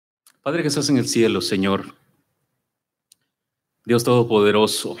Padre que estás en el cielo, Señor, Dios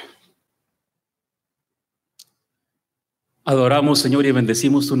Todopoderoso, adoramos, Señor, y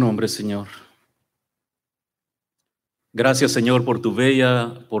bendecimos tu nombre, Señor. Gracias, Señor, por tu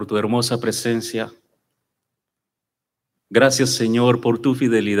bella, por tu hermosa presencia. Gracias, Señor, por tu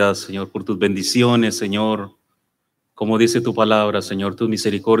fidelidad, Señor, por tus bendiciones, Señor. Como dice tu palabra, Señor, tus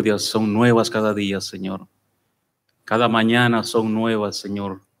misericordias son nuevas cada día, Señor. Cada mañana son nuevas,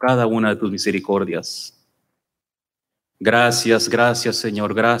 Señor, cada una de tus misericordias. Gracias, gracias,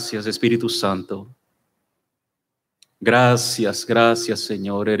 Señor, gracias, Espíritu Santo. Gracias, gracias,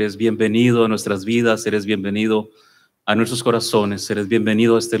 Señor. Eres bienvenido a nuestras vidas, eres bienvenido a nuestros corazones, eres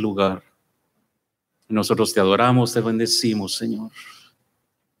bienvenido a este lugar. Nosotros te adoramos, te bendecimos, Señor.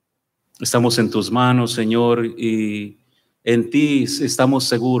 Estamos en tus manos, Señor, y en ti estamos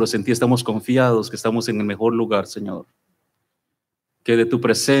seguros, en ti estamos confiados, que estamos en el mejor lugar, Señor. Que de tu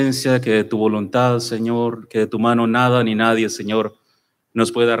presencia, que de tu voluntad, Señor, que de tu mano nada ni nadie, Señor,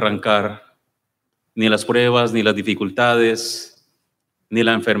 nos puede arrancar. Ni las pruebas, ni las dificultades, ni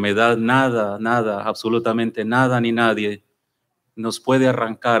la enfermedad, nada, nada, absolutamente nada ni nadie nos puede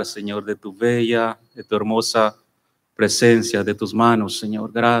arrancar, Señor, de tu bella, de tu hermosa presencia, de tus manos,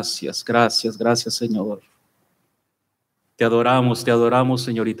 Señor. Gracias, gracias, gracias, Señor. Te adoramos,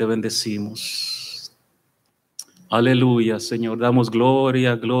 Señor, y te bendecimos. Aleluya, Señor. Damos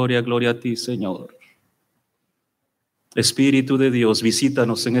gloria, gloria, gloria a ti, Señor. Espíritu de Dios,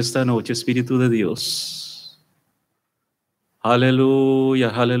 visítanos en esta noche, Espíritu de Dios. Aleluya,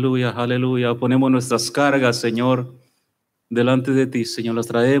 aleluya, aleluya. Ponemos nuestras cargas, Señor, delante de ti, Señor. Las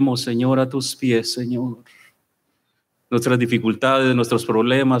traemos, Señor, a tus pies, Señor. Nuestras dificultades, nuestros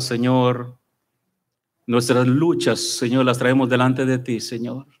problemas, Señor. Nuestras luchas, Señor, las traemos delante de ti,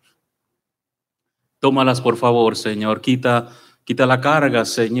 Señor. Tómalas, por favor, Señor. Quita la carga,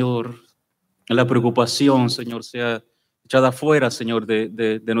 Señor. La preocupación, Señor, sea echada fuera, Señor,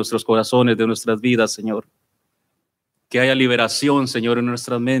 de nuestros corazones, de nuestras vidas, Señor. Que haya liberación, Señor, en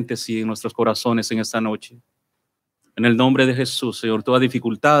nuestras mentes y en nuestros corazones en esta noche. En el nombre de Jesús, Señor, toda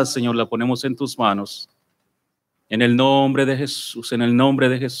dificultad, Señor, la ponemos en tus manos. En el nombre de Jesús, en el nombre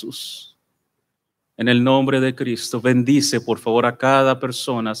de Jesús. En el nombre de Cristo, bendice, por favor, a cada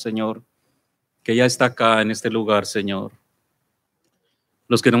persona, Señor, que ya está acá en este lugar, Señor.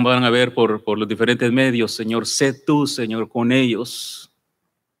 Los que nos van a ver por los diferentes medios, Señor, sé tú, Señor, con ellos.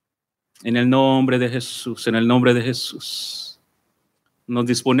 En el nombre de Jesús, en el nombre de Jesús. Nos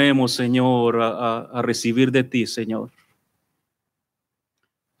disponemos, Señor, a recibir de ti, Señor.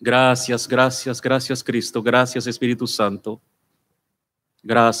 Gracias, gracias, gracias, Cristo. Gracias, Espíritu Santo.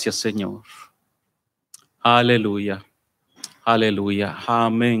 Gracias, Señor. Aleluya, aleluya.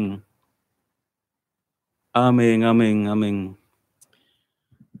 Amén. Amén, amén, amén.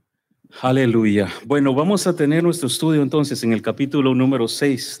 Aleluya. Bueno, vamos a tener nuestro estudio entonces en el capítulo número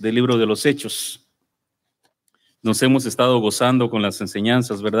 6 del libro de los Hechos. Nos hemos estado gozando con las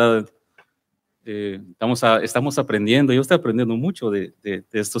enseñanzas, ¿verdad? Estamos aprendiendo, yo estoy aprendiendo mucho de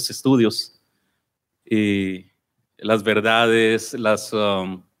estos estudios. Y las verdades, las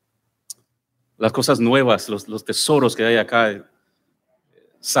cosas nuevas, los tesoros que hay acá,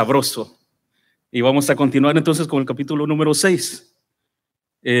 sabroso. Y vamos a continuar entonces con el capítulo número 6.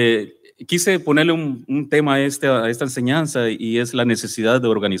 Quise ponerle un tema a esta enseñanza y es la necesidad de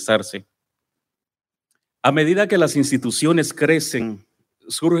organizarse. A medida que las instituciones crecen,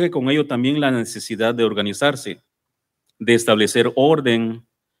 surge con ello también la necesidad de organizarse, de establecer orden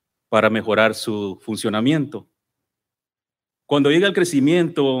para mejorar su funcionamiento. Cuando llega el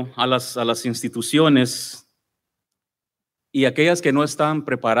crecimiento a las instituciones y aquellas que no están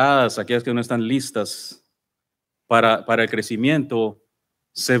preparadas, aquellas que no están listas para el crecimiento,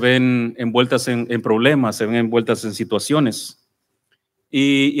 se ven envueltas en problemas, se ven envueltas en situaciones.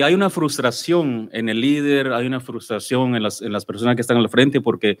 Y hay una frustración en el líder, hay una frustración en las personas que están al frente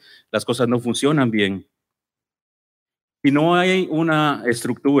porque las cosas no funcionan bien. Si no hay una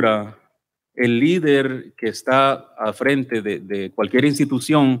estructura, el líder que está al frente de cualquier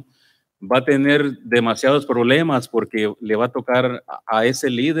institución va a tener demasiados problemas porque le va a tocar a ese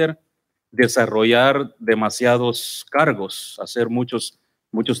líder desarrollar demasiados cargos, hacer muchos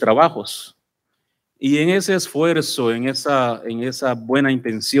trabajos. Y en ese esfuerzo, en esa buena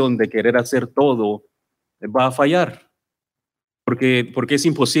intención de querer hacer todo, va a fallar. Porque es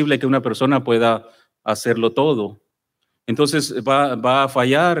imposible que una persona pueda hacerlo todo. Entonces va a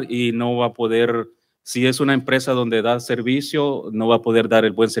fallar y no va a poder, si es una empresa donde da servicio, no va a poder dar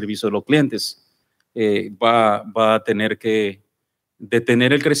el buen servicio a los clientes. Va a tener que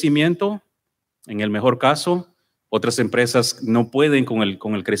detener el crecimiento, en el mejor caso, Otras empresas no pueden con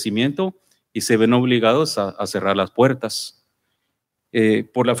el crecimiento y se ven obligados a cerrar las puertas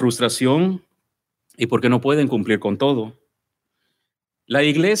por la frustración y porque no pueden cumplir con todo. La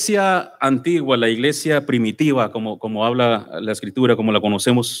iglesia antigua, la iglesia primitiva, como habla la Escritura, como la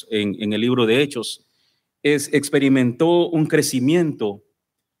conocemos en el libro de Hechos, experimentó un crecimiento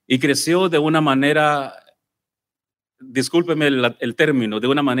y creció de una manera, discúlpeme el término, de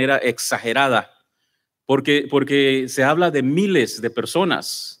una manera exagerada, porque se habla de miles de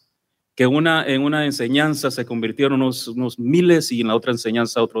personas que en una enseñanza se convirtieron unos miles y en la otra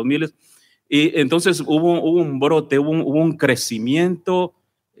enseñanza otros miles. Y entonces hubo un brote, hubo un crecimiento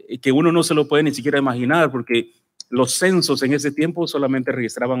que uno no se lo puede ni siquiera imaginar, porque los censos en ese tiempo solamente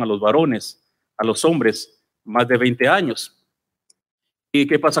registraban a los varones, a los hombres, más de 20 años. ¿Y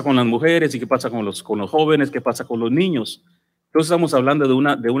qué pasa con las mujeres? ¿Y qué pasa con los jóvenes? ¿Qué pasa con los niños? Entonces estamos hablando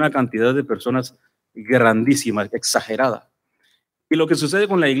de una cantidad de personas grandísima, exagerada. Y lo que sucede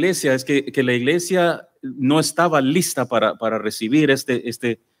con la iglesia es que la iglesia no estaba lista para recibir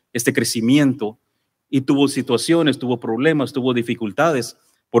este crecimiento, y tuvo situaciones, tuvo problemas, tuvo dificultades,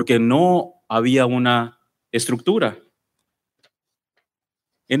 porque no había una estructura.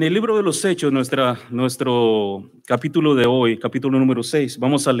 En el libro de los Hechos, nuestro capítulo de hoy, capítulo número 6,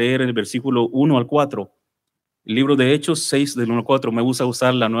 vamos a leer el versículo 1 al 4. El libro de Hechos 6, del 1 al 4. Me gusta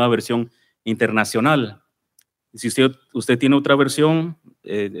usar la nueva versión internacional. Si usted tiene otra versión,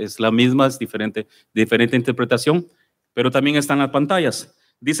 es la misma, es diferente interpretación, pero también están las pantallas.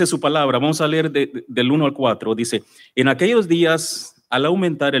 Dice su palabra, vamos a leer del 1 al 4. Dice, en aquellos días, al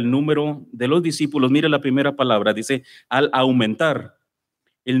aumentar el número de los discípulos, mire la primera palabra, dice, al aumentar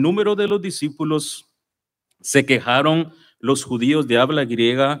el número de los discípulos, se quejaron los judíos de habla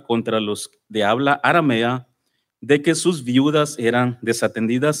griega contra los de habla aramea de que sus viudas eran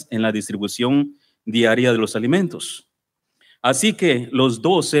desatendidas en la distribución diaria de los alimentos. Así que los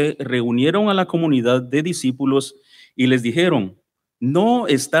 12 reunieron a la comunidad de discípulos y les dijeron, no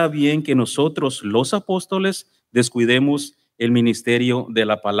está bien que nosotros los apóstoles descuidemos el ministerio de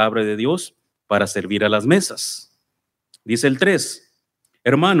la palabra de Dios para servir a las mesas. Dice el 3,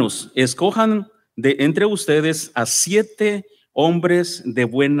 hermanos, escojan de entre ustedes a 7 hombres de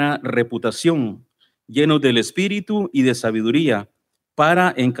buena reputación, llenos del espíritu y de sabiduría,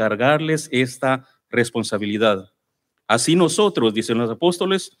 para encargarles esta responsabilidad. Así nosotros, dicen los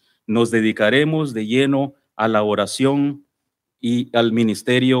apóstoles, nos dedicaremos de lleno a la oración y al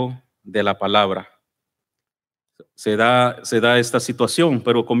ministerio de la palabra. Se da esta situación,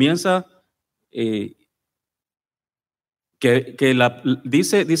 pero comienza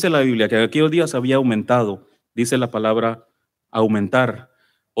dice la Biblia que en aquellos días había aumentado, dice la palabra aumentar.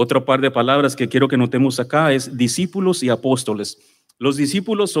 Otro par de palabras que quiero que notemos acá es discípulos y apóstoles. Los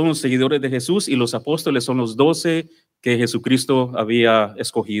discípulos son los seguidores de Jesús y los apóstoles son los 12 que Jesucristo había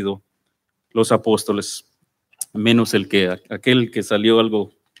escogido. Los apóstoles, menos aquel que salió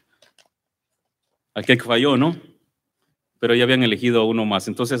aquel que falló, ¿no? Pero ya habían elegido a uno más,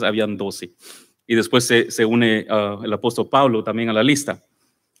 entonces habían 12. Y después se une el apóstol Pablo también a la lista.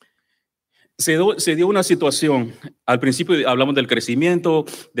 Se dio una situación. Al principio hablamos del crecimiento,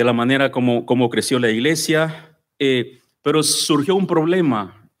 de la manera como creció la iglesia, pero surgió un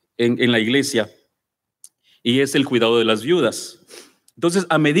problema en la iglesia, y es el cuidado de las viudas. Entonces,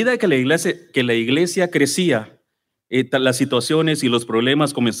 a medida que la iglesia crecía, las situaciones y los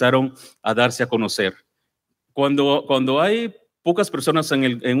problemas comenzaron a darse a conocer. Cuando hay pocas personas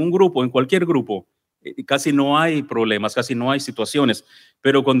en un grupo, en cualquier grupo, casi no hay problemas, casi no hay situaciones,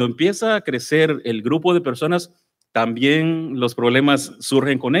 pero cuando empieza a crecer el grupo de personas, también los problemas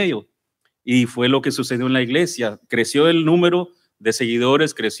surgen con ello. Y fue lo que sucedió en la iglesia. Creció el número de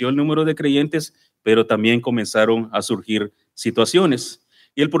seguidores, creció el número de creyentes, pero también comenzaron a surgir situaciones.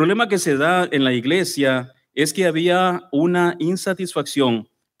 Y el problema que se da en la iglesia es que había una insatisfacción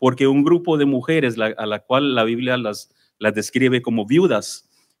porque un grupo de mujeres, a la cual la Biblia las describe como viudas,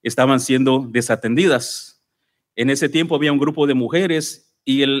 estaban siendo desatendidas. En ese tiempo había un grupo de mujeres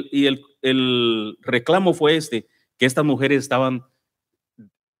y el reclamo fue que estas mujeres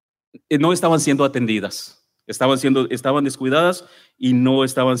no estaban siendo atendidas, estaban descuidadas y no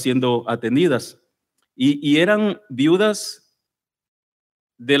estaban siendo atendidas. Y eran viudas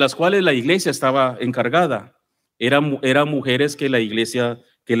de las cuales la iglesia estaba encargada. Eran mujeres que la iglesia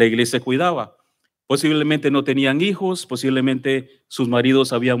cuidaba. Posiblemente no tenían hijos, posiblemente sus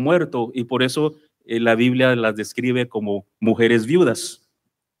maridos habían muerto, y por eso la Biblia las describe como mujeres viudas.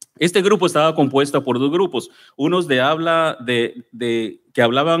 Este grupo estaba compuesto por 2 grupos, unos que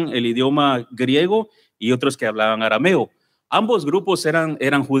hablaban el idioma griego y otros que hablaban arameo. Ambos grupos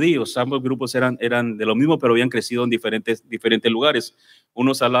eran judíos, ambos grupos eran de lo mismo, pero habían crecido en diferentes lugares.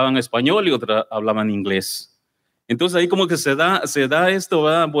 Unos hablaban español y otros hablaban inglés. Entonces ahí como que se da esto,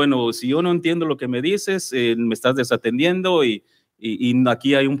 ¿verdad? Bueno, si yo no entiendo lo que me dices, me estás desatendiendo y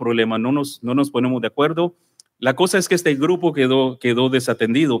aquí hay un problema, no nos ponemos de acuerdo. La cosa es que este grupo quedó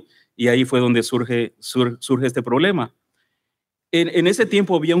desatendido y ahí fue donde surge este problema. En ese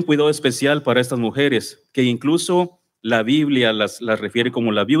tiempo había un cuidado especial para estas mujeres, que incluso la Biblia las refiere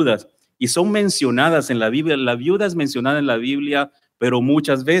como las viudas, y son mencionadas en la Biblia. La viuda es mencionada en la Biblia, pero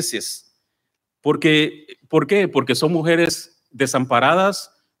muchas veces. ¿Por qué? Porque son mujeres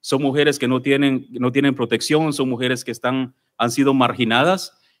desamparadas, son mujeres que no tienen protección, son mujeres que han sido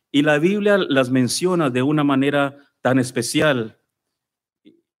marginadas, y la Biblia las menciona de una manera tan especial.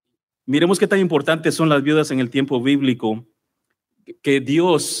 Miremos qué tan importantes son las viudas en el tiempo bíblico, que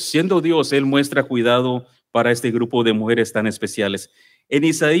Dios, siendo Dios, Él muestra cuidado para este grupo de mujeres tan especiales. En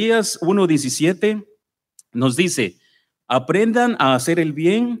Isaías 1:17 nos dice: aprendan a hacer el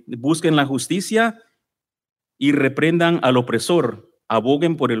bien, busquen la justicia y reprendan al opresor,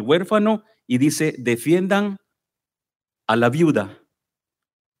 aboguen por el huérfano, y dice, defiendan a la viuda.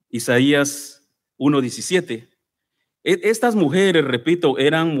 Isaías 1:17. Estas mujeres, repito,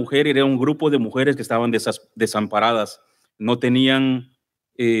 era un grupo de mujeres que estaban desamparadas, no tenían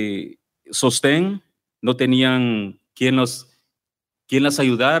sostén, no tenían quien las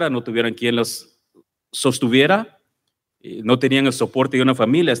ayudara, no tuvieran quien las sostuviera, no tenían el soporte de una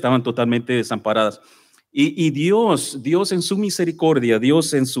familia, estaban totalmente desamparadas. Y Dios en su misericordia,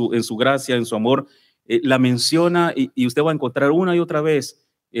 Dios en su gracia, en su amor, la menciona, y usted va a encontrar una y otra vez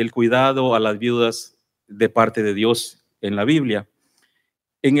el cuidado a las viudas de parte de Dios en la Biblia.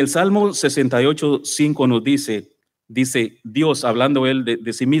 En el Salmo 68:5 nos dice Dios, hablando él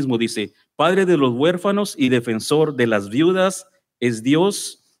de sí mismo, dice: Padre de los huérfanos y defensor de las viudas es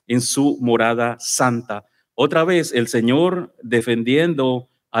Dios en su morada santa. Otra vez el Señor defendiendo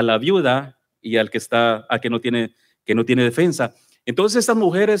a la viuda y al que no tiene defensa. Entonces estas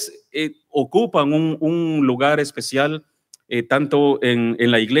mujeres ocupan un lugar especial, tanto en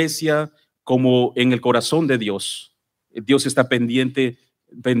la iglesia como en el corazón de Dios. Dios está pendiente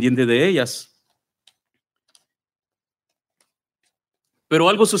de ellas. Pero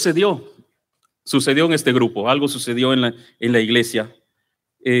algo sucedió en este grupo, algo sucedió en la iglesia.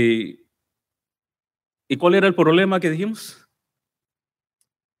 ¿Y cuál era el problema que dijimos?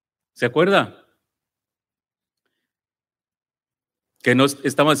 ¿Se acuerda? Que no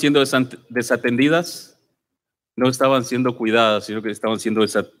estaban siendo desatendidas, no estaban siendo cuidadas, sino que estaban siendo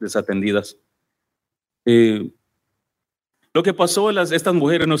desatendidas. Lo que pasó, estas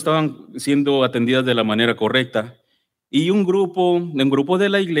mujeres no estaban siendo atendidas de la manera correcta, y un grupo de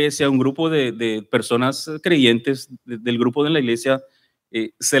la iglesia, un grupo de personas creyentes del grupo de la iglesia,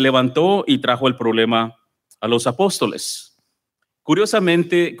 se levantó y trajo el problema a los apóstoles.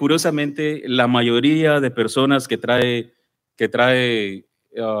 Curiosamente, la mayoría de personas que trae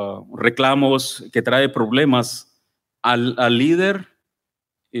reclamos, que trae problemas al líder,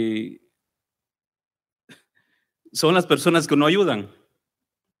 son las personas que no ayudan.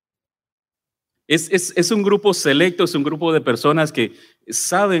 Es un grupo selecto, es un grupo de personas que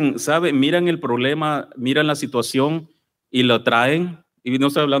saben, miran el problema, miran la situación y lo traen. Y no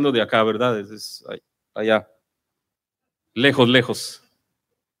estoy hablando de acá, ¿verdad? Es allá, lejos.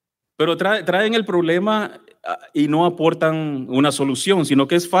 Pero traen el problema y no aportan una solución, sino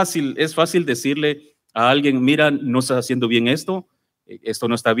que es fácil decirle a alguien: mira, no estás haciendo bien esto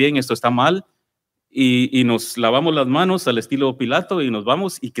no está bien, esto está mal, y nos lavamos las manos al estilo Pilato y nos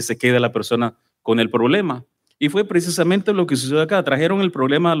vamos, y que se quede la persona con el problema. Y fue precisamente lo que sucedió acá. Trajeron el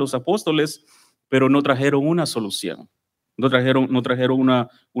problema a los apóstoles, pero no trajeron una solución. No trajeron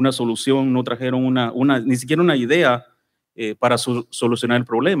una solución, no trajeron ni siquiera una idea para solucionar el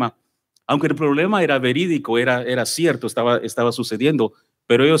problema. Aunque el problema era verídico, era cierto, estaba sucediendo,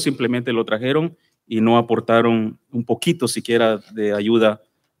 pero ellos simplemente lo trajeron y no aportaron un poquito siquiera de ayuda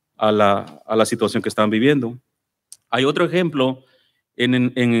a la situación que estaban viviendo. Hay otro ejemplo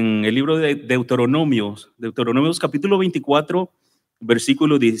en el libro de Deuteronomios capítulo 24,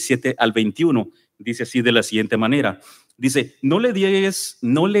 versículo 17 al 21. Dice así de la siguiente manera. Dice: no le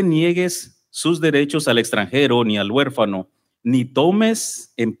niegues sus derechos al extranjero ni al huérfano, ni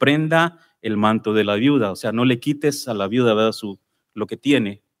tomes en prenda el manto de la viuda. O sea, no le quites a la viuda, ¿verdad?, lo que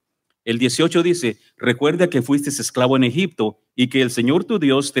tiene. El 18 dice: recuerda que fuiste esclavo en Egipto y que el Señor tu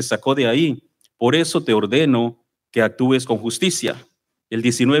Dios te sacó de ahí. Por eso te ordeno que actúes con justicia. El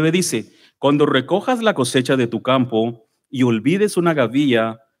 19 dice: cuando recojas la cosecha de tu campo y olvides una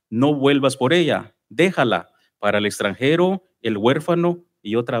gavilla, no vuelvas por ella, déjala, para el extranjero, el huérfano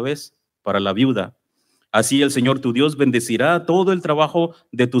y otra vez para la viuda. Así el Señor tu Dios bendecirá todo el trabajo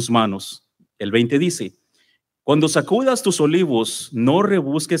de tus manos. El 20 dice: cuando sacudas tus olivos, no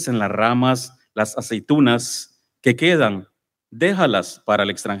rebusques en las ramas las aceitunas que quedan, déjalas para el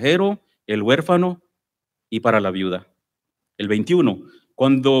extranjero, el huérfano y para la viuda. El 21,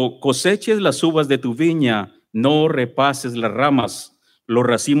 cuando coseches las uvas de tu viña, no repases las ramas, los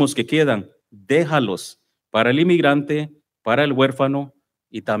racimos que quedan, déjalos para el inmigrante, para el huérfano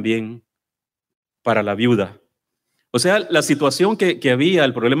y también para la viuda. O sea, la situación que había,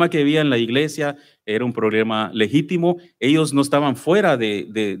 el problema que había en la iglesia era un problema legítimo. Ellos no estaban fuera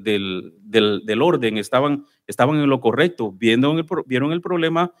del orden, estaban en lo correcto, vieron el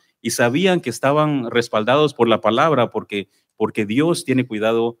problema y sabían que estaban respaldados por la palabra porque Dios tiene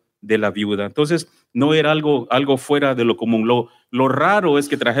cuidado de la viuda. Entonces, no era algo fuera de lo común. Lo raro es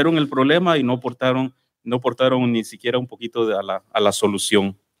que trajeron el problema y no portaron ni siquiera un poquito a la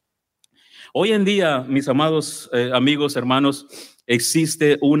solución. Hoy en día, mis amados amigos, hermanos,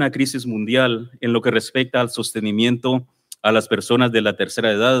 existe una crisis mundial en lo que respecta al sostenimiento a las personas de la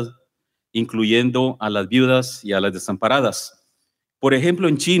tercera edad, incluyendo a las viudas y a las desamparadas. Por ejemplo,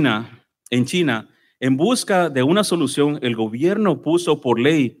 en China, en busca de una solución, el gobierno puso por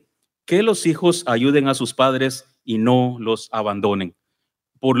ley que los hijos ayuden a sus padres y no los abandonen.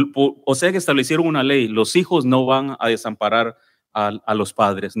 O sea que establecieron una ley: los hijos no van a desamparar a los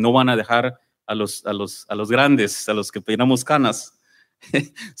padres, no van a dejar a los grandes, a los que peinamos canas,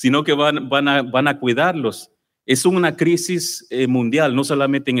 sino que van a cuidarlos. Es una crisis mundial, no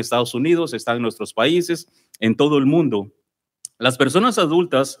solamente en Estados Unidos, está en nuestros países, en todo el mundo. Las personas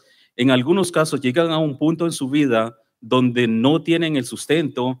adultas, en algunos casos, llegan a un punto en su vida donde no tienen el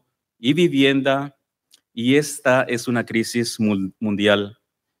sustento y vivienda, y esta es una crisis mundial.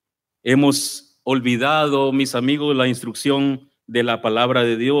 Hemos olvidado, mis amigos, la instrucción de la palabra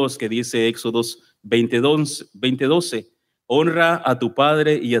de Dios que dice Éxodos 20:12, honra a tu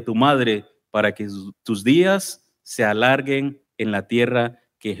padre y a tu madre para que tus días se alarguen en la tierra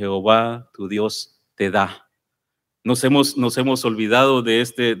que Jehová tu Dios te da. Nos hemos olvidado de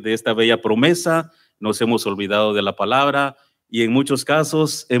esta bella promesa, nos hemos olvidado de la palabra y en muchos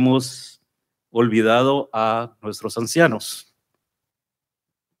casos hemos olvidado a nuestros ancianos.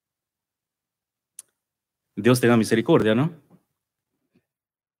 Dios tenga misericordia, ¿no?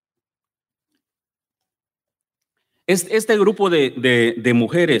 Este grupo de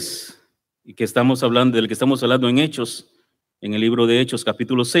mujeres del que estamos hablando en Hechos, en el libro de Hechos,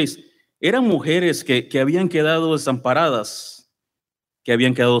 capítulo 6, eran mujeres que habían quedado desamparadas, que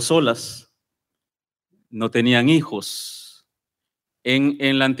habían quedado solas, no tenían hijos.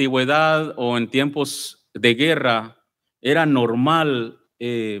 En la antigüedad o en tiempos de guerra era normal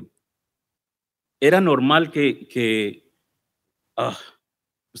que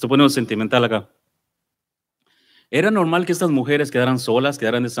estoy poniendo sentimental acá. Era normal que estas mujeres quedaran solas,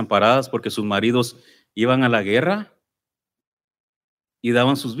 quedaran desamparadas porque sus maridos iban a la guerra y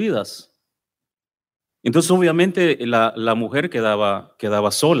daban sus vidas. Entonces, obviamente, la mujer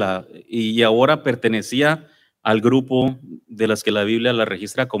quedaba sola y ahora pertenecía al grupo de las que la Biblia la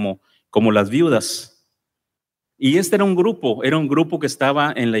registra como las viudas. Y este era un grupo que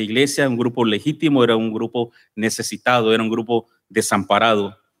estaba en la iglesia, un grupo legítimo, era un grupo necesitado, era un grupo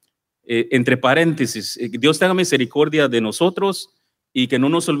desamparado. Entre paréntesis, Dios tenga misericordia de nosotros y que no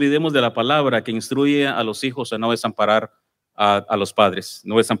nos olvidemos de la palabra que instruye a los hijos a no desamparar a los padres,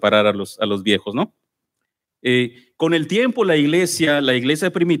 no desamparar a los viejos, ¿no? Con el tiempo la iglesia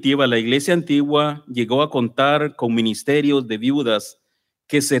primitiva, la iglesia antigua, llegó a contar con ministerios de viudas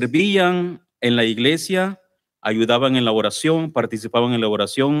que servían en la iglesia, ayudaban en la oración, participaban en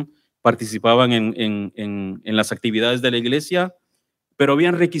las actividades de la iglesia, pero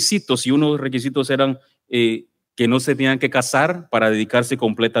habían requisitos y uno de los requisitos eran que no se tenían que casar para dedicarse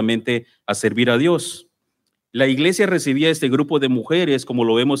completamente a servir a Dios. La iglesia recibía este grupo de mujeres, como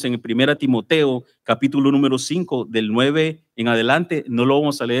lo vemos en 1 Timoteo, capítulo número 5, del 9 en adelante. No lo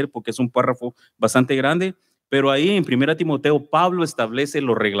vamos a leer porque es un párrafo bastante grande, pero ahí en 1 Timoteo, Pablo establece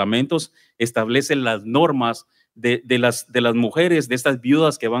los reglamentos, establece las normas de las mujeres, de estas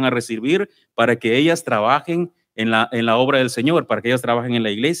viudas que van a recibir, para que ellas trabajen en la obra del Señor, para que ellas trabajen en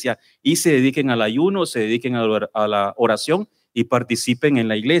la iglesia y se dediquen al ayuno, se dediquen a la oración y participen en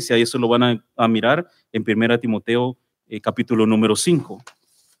la iglesia. Y eso lo van a mirar en 1 Timoteo capítulo número 5.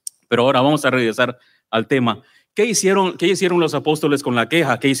 Pero ahora vamos a regresar al tema. ¿Qué hicieron los apóstoles con la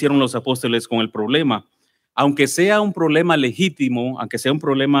queja? ¿Qué hicieron los apóstoles con el problema? Aunque sea un problema legítimo, aunque sea un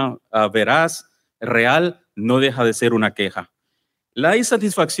problema veraz, real, no deja de ser una queja. La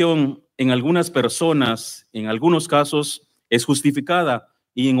insatisfacción en algunas personas, en algunos casos, es justificada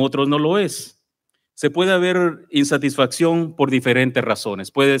y en otros no lo es. Se puede haber insatisfacción por diferentes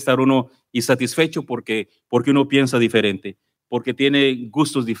razones. Puede estar uno insatisfecho porque uno piensa diferente, porque tiene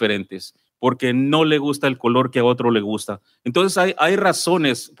gustos diferentes, porque no le gusta el color que a otro le gusta. Entonces hay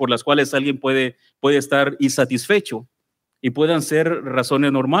razones por las cuales alguien puede estar insatisfecho y puedan ser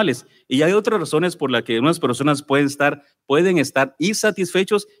razones normales. Y hay otras razones por las que unas personas pueden estar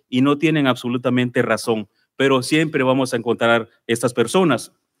insatisfechos y no tienen absolutamente razón. Pero siempre vamos a encontrar estas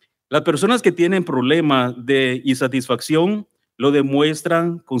personas. Las personas que tienen problemas de insatisfacción lo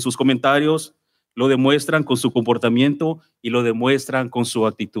demuestran con sus comentarios, lo demuestran con su comportamiento y lo demuestran con su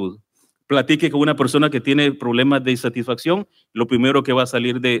actitud. Platique con una persona que tiene problemas de insatisfacción, lo primero que va a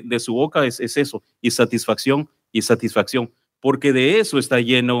salir de su boca es eso, insatisfacción, porque de eso está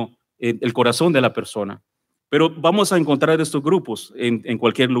lleno el corazón de la persona. Pero vamos a encontrar estos grupos en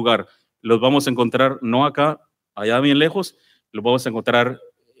cualquier lugar. Los vamos a encontrar no acá, allá bien lejos, los vamos a encontrar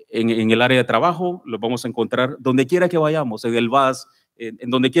en el área de trabajo, los vamos a encontrar donde quiera que vayamos, en el bus, en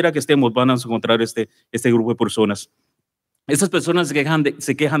donde quiera que estemos, van a encontrar este grupo de personas. Estas personas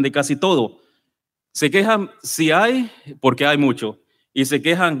se quejan de casi todo. Se quejan si hay, porque hay mucho, y se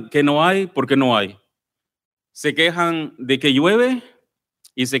quejan que no hay, porque no hay. Se quejan de que llueve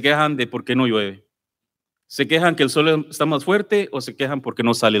y se quejan de por qué no llueve. Se quejan que el sol está más fuerte o se quejan porque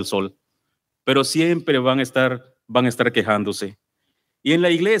no sale el sol. Pero siempre van a estar quejándose. Y en la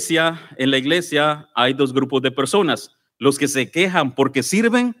iglesia hay dos grupos de personas, los que se quejan porque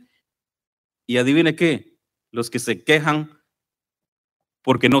sirven y adivine qué, los que se quejan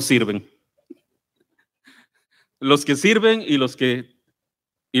porque no sirven. Los que sirven y los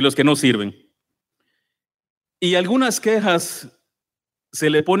que no sirven. Y algunas quejas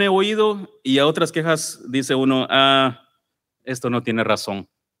se le pone oído y a otras quejas dice uno, esto no tiene razón.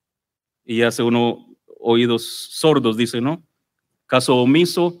 Y hace uno oídos sordos, dice, ¿no? Caso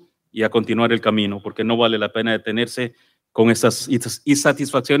omiso y a continuar el camino, porque no vale la pena detenerse con esas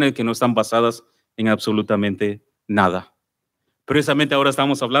insatisfacciones que no están basadas en absolutamente nada. Precisamente ahora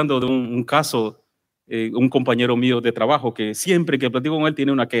estamos hablando de un caso, un compañero mío de trabajo que siempre que platico con él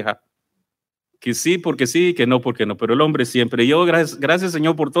tiene una queja. Que sí porque sí, que no porque no, pero el hombre siempre, yo gracias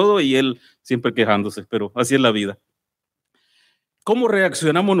Señor por todo y él siempre quejándose, pero así es la vida. ¿Cómo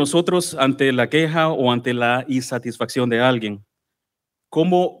reaccionamos nosotros ante la queja o ante la insatisfacción de alguien?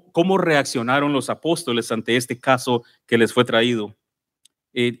 ¿Cómo reaccionaron los apóstoles ante este caso que les fue traído?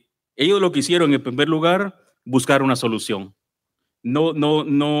 Ellos lo que hicieron en primer lugar, buscar una solución.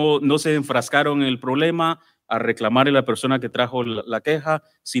 No se enfrascaron en el problema a reclamarle a la persona que trajo la queja,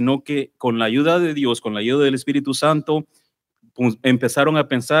 sino que con la ayuda de Dios, con la ayuda del Espíritu Santo, pues, empezaron a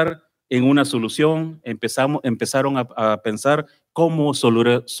pensar en una solución, empezaron a pensar cómo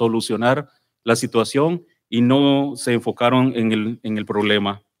solucionar la situación y no se enfocaron en el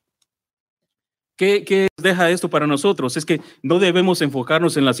problema. ¿Qué deja esto para nosotros? Es que no debemos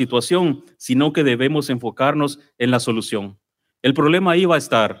enfocarnos en la situación, sino que debemos enfocarnos en la solución. El problema ahí va a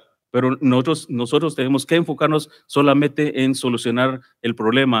estar, pero nosotros tenemos que enfocarnos solamente en solucionar el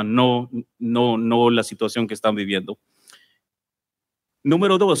problema, no la situación que están viviendo.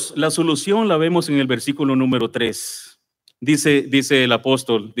 Número 2, la solución la vemos en el versículo número 3. Dice el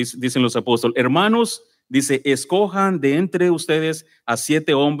apóstol, dicen los apóstoles, hermanos, dice, escojan de entre ustedes a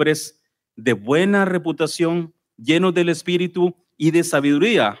 7 hombres de buena reputación, llenos del Espíritu y de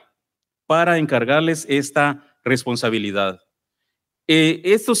sabiduría, para encargarles esta responsabilidad.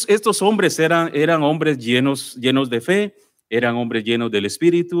 Estos hombres eran hombres llenos de fe, eran hombres llenos del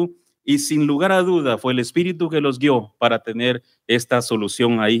Espíritu, y sin lugar a duda fue el Espíritu que los guió para tener esta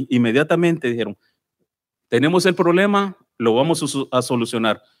solución ahí. Inmediatamente dijeron, tenemos el problema, lo vamos a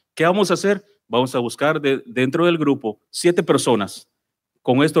solucionar. ¿Qué vamos a hacer? Vamos a buscar dentro del grupo 7 personas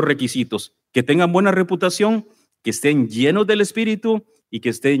con estos requisitos, que tengan buena reputación, que estén llenos del Espíritu y que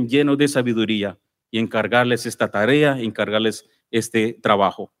estén llenos de sabiduría, y encargarles esta tarea, encargarles este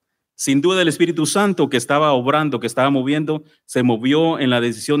trabajo. Sin duda el Espíritu Santo que estaba obrando, que estaba moviendo, se movió en la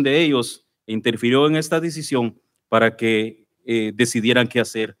decisión de ellos e interfirió en esta decisión para que decidieran qué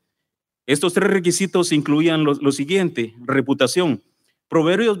hacer. Estos 3 requisitos incluían lo siguiente: reputación.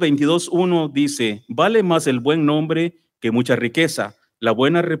 Proverbios 22:1 dice, vale más el buen nombre que mucha riqueza. La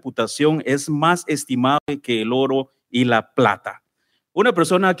buena reputación es más estimable que el oro y la plata. Una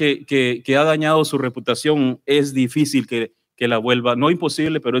persona que ha dañado su reputación es difícil que la vuelva, no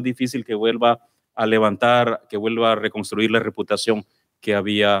imposible, pero es difícil que vuelva a levantar, que vuelva a reconstruir la reputación que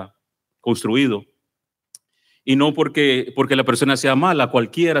había construido. Y no porque la persona sea mala,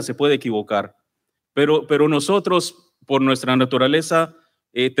 cualquiera se puede equivocar. Pero nosotros, por nuestra naturaleza,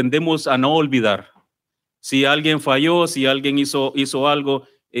 tendemos a no olvidar. Si alguien falló, si alguien hizo algo,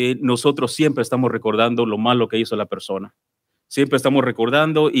 nosotros siempre estamos recordando lo malo que hizo la persona. Siempre estamos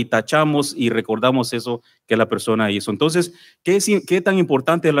recordando y tachamos y recordamos eso que la persona hizo. Entonces, ¿qué tan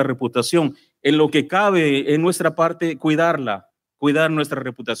importante es la reputación? En lo que cabe en nuestra parte, cuidarla, cuidar nuestra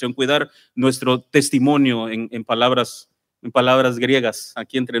reputación, cuidar nuestro testimonio en palabras griegas,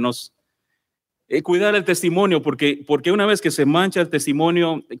 aquí entre nos. Cuidar el testimonio, porque una vez que se mancha el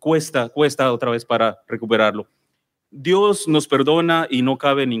testimonio, cuesta otra vez para recuperarlo. Dios nos perdona y no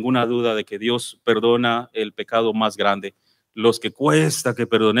cabe ninguna duda de que Dios perdona el pecado más grande. Los que cuesta que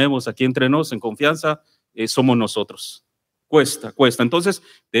perdonemos aquí entre nos en confianza somos nosotros. Cuesta. Entonces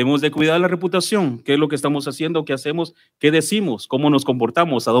debemos de cuidar la reputación. ¿Qué es lo que estamos haciendo? ¿Qué hacemos? ¿Qué decimos? ¿Cómo nos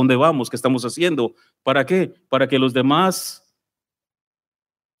comportamos? ¿A dónde vamos? ¿Qué estamos haciendo? ¿Para qué? Para que los demás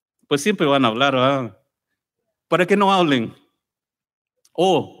pues siempre van a hablar, ¿verdad? Para que no hablen.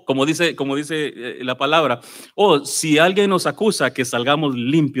 O, como dice la palabra, si alguien nos acusa, que salgamos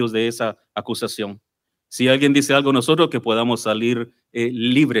limpios de esa acusación. Si alguien dice algo a nosotros, que podamos salir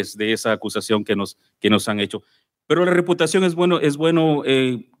libres de esa acusación que nos han hecho. Pero la reputación es bueno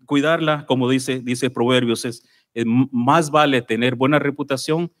cuidarla, como dice Proverbios, es más vale tener buena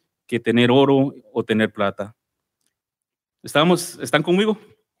reputación que tener oro o tener plata. ¿Están conmigo?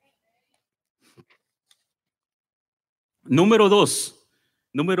 Número dos,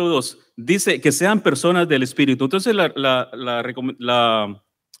 dice que sean personas del Espíritu. Entonces,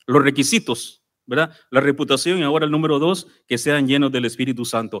 los requisitos, ¿verdad? La reputación, y ahora el número 2, que sean llenos del Espíritu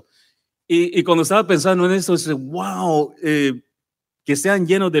Santo. Y cuando estaba pensando en esto, dice, wow, que sean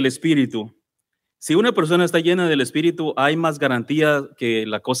llenos del Espíritu. Si una persona está llena del Espíritu, hay más garantía que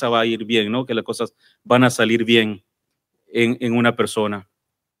la cosa va a ir bien, ¿no? Que las cosas van a salir bien en una persona.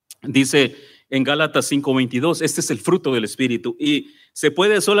 Dice en Gálatas 5:22, este es el fruto del Espíritu. Y se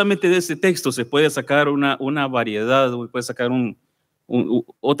puede, solamente de este texto, se puede sacar una variedad, puede sacar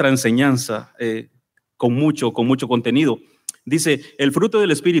otra enseñanza con mucho contenido. Dice, el fruto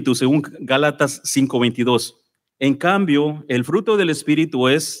del Espíritu, según Gálatas 5:22. En cambio, el fruto del Espíritu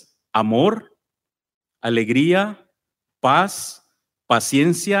es amor, alegría, paz,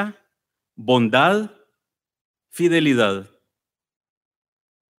 paciencia, bondad, fidelidad.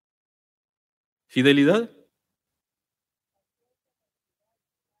 ¿Fidelidad?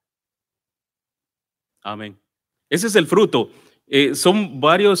 Amén. Ese es el fruto. Son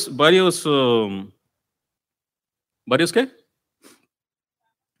varios ¿qué?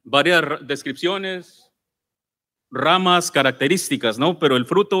 Varias descripciones, ramas, características, ¿no? Pero el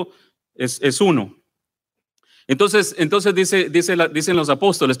fruto es uno. Entonces dicen los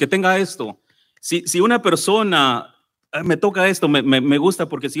apóstoles que tenga esto. Si una persona, me toca esto, me gusta,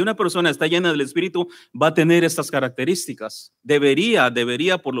 porque si una persona está llena del Espíritu, va a tener estas características.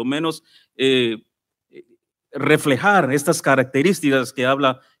 Debería por lo menos reflejar estas características que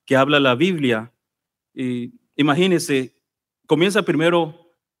habla la Biblia. Imagínense, comienza primero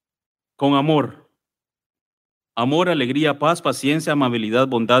con amor. Amor, alegría, paz, paciencia, amabilidad,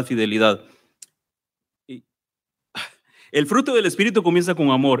 bondad, fidelidad. El fruto del Espíritu comienza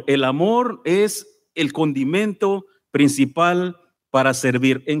con amor. El amor es el condimento principal para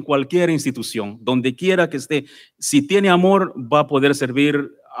servir en cualquier institución, donde quiera que esté. Si tiene amor, va a poder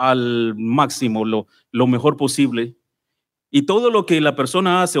servir al máximo, lo mejor posible. Y todo lo que la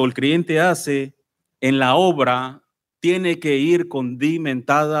persona hace o el creyente hace en la obra tiene que ir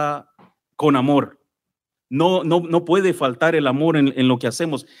condimentada con amor. No puede faltar el amor en lo que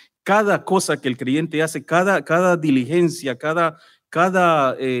hacemos. Cada cosa que el creyente hace, cada diligencia, cada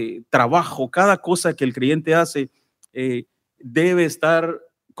trabajo, cada cosa que el creyente hace, debe estar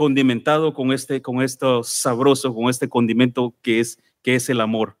condimentado con esto sabroso, con este condimento que es el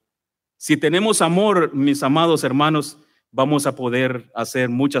amor. Si tenemos amor, mis amados hermanos, vamos a poder hacer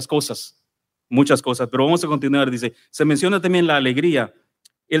muchas cosas, pero vamos a continuar. Dice, se menciona también la alegría.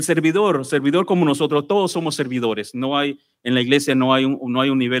 El servidor como nosotros, todos somos servidores. No hay, en la iglesia no hay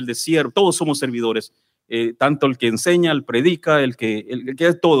un nivel de siervo, todos somos servidores. Tanto el que enseña, el predica, el que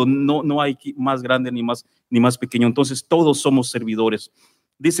es todo, no hay más grande ni más pequeño. Entonces todos somos servidores.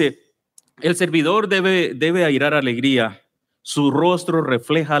 Dice, el servidor debe airar alegría. Su rostro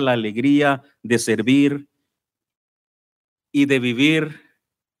refleja la alegría de servir y de vivir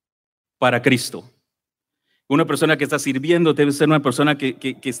para Cristo. Una persona que está sirviendo debe ser una persona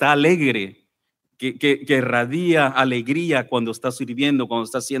que está alegre, que irradia alegría cuando está sirviendo, cuando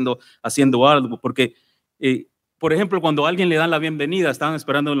está haciendo algo. Porque, por ejemplo, cuando a alguien le dan la bienvenida, están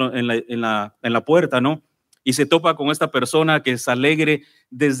esperando en la puerta, ¿no? y se topa con esta persona que es alegre,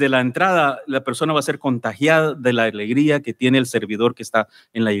 desde la entrada la persona va a ser contagiada de la alegría que tiene el servidor que está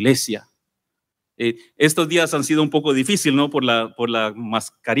en la iglesia. Estos días han sido un poco difíciles, ¿no? Por la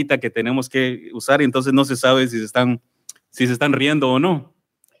mascarita que tenemos que usar, entonces no se sabe si se están riendo o no.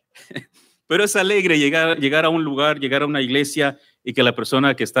 Pero es alegre llegar a un lugar, llegar a una iglesia y que la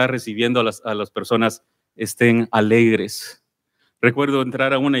persona que está recibiendo a las personas estén alegres. Recuerdo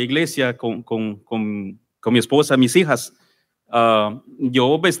entrar a una iglesia con mi esposa, mis hijas,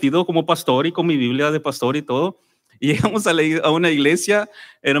 yo vestido como pastor y con mi Biblia de pastor y todo, y llegamos a una iglesia,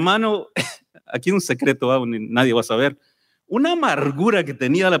 hermano, aquí un secreto, nadie va a saber, una amargura que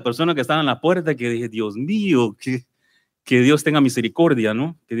tenía la persona que estaba en la puerta, que dije, Dios mío, que Dios tenga misericordia,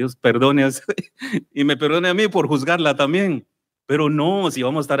 ¿no? Que Dios perdone y me perdone a mí por juzgarla también. Pero no, si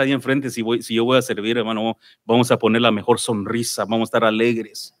vamos a estar ahí enfrente, si yo voy a servir, hermano, vamos a poner la mejor sonrisa, vamos a estar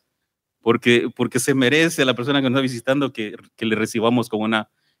alegres, porque se merece la persona que nos está visitando que le recibamos con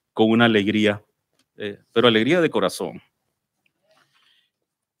una alegría, pero alegría de corazón.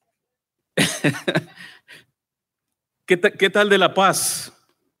 ¿Qué tal de la paz?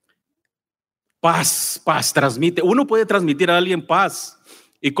 Paz transmite. Uno puede transmitir a alguien paz.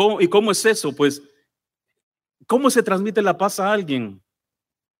 ¿Y cómo es eso? Pues, ¿cómo se transmite la paz a alguien?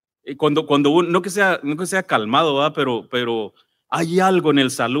 Cuando uno, no que sea calmado, ¿verdad? Pero hay algo en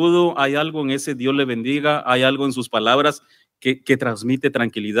el saludo, hay algo en ese Dios le bendiga, hay algo en sus palabras que transmite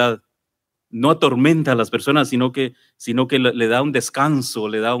tranquilidad. No atormenta a las personas, sino que le da un descanso,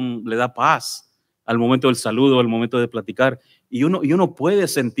 le da paz al momento del saludo, al momento de platicar. Y uno puede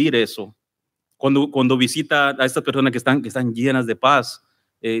sentir eso cuando visita a estas personas que están llenas de paz.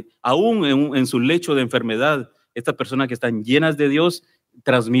 Aún en su lecho de enfermedad, estas personas que están llenas de Dios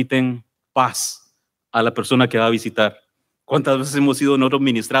transmiten paz a la persona que va a visitar. ¿Cuántas veces hemos sido nosotros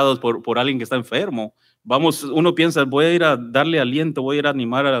ministrados por alguien que está enfermo? Uno piensa, voy a ir a darle aliento, voy a ir a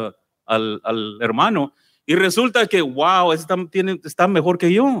animar al hermano, y resulta que, wow, está mejor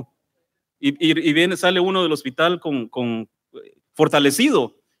que yo. Y sale uno del hospital con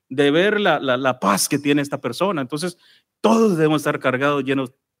fortalecido de ver la paz que tiene esta persona. Entonces, todos debemos estar cargados,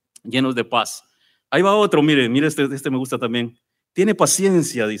 llenos de paz. Ahí va otro, mire, este me gusta también. Tiene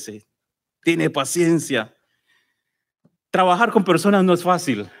paciencia, dice. Tiene paciencia. Trabajar con personas no es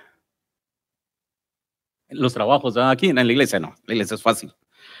fácil. Los trabajos, aquí en la iglesia no, la iglesia es fácil.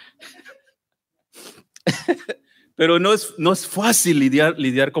 Pero no es fácil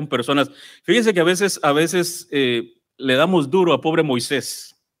lidiar con personas. Fíjense que a veces le damos duro a pobre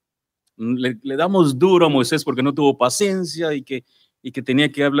Moisés. Le damos duro a Moisés porque no tuvo paciencia y que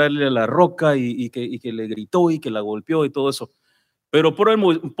tenía que hablarle a la roca y que le gritó y que la golpeó y todo eso. Pero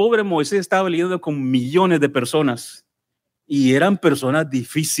pobre Moisés estaba lidiando con millones de personas y eran personas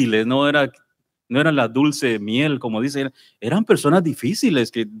difíciles, no eran la dulce miel, como dicen, eran personas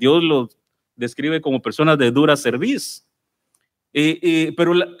difíciles que Dios los describe como personas de dura cerviz.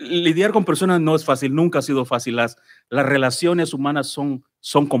 Pero lidiar con personas no es fácil, nunca ha sido fácil. Las relaciones humanas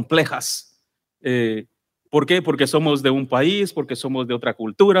son complejas. ¿Por qué? Porque somos de un país, porque somos de otra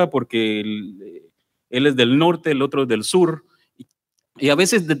cultura, porque él es del norte, el otro es del sur. Y a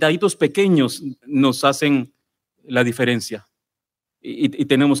veces detallitos pequeños nos hacen la diferencia. Y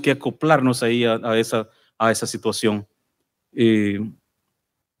tenemos que acoplarnos ahí a esa situación.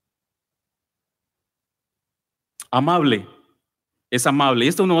 Amable. Es amable.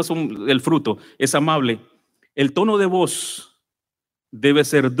 Esto no es el fruto, es amable. El tono de voz debe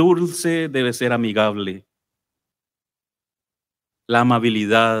ser dulce, debe ser amigable. La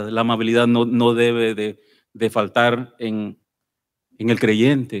amabilidad no debe de faltar en el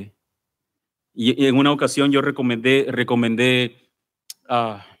creyente. Y en una ocasión yo recomendé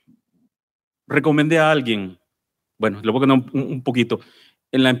a alguien, bueno, le voy a contar un poquito.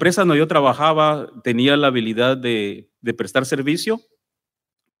 En la empresa donde yo trabajaba tenía la habilidad de prestar servicio.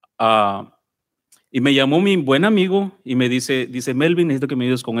 Y me llamó mi buen amigo y me dice, Melvin, necesito que me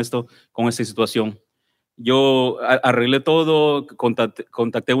ayudes con esta situación. Yo arreglé todo,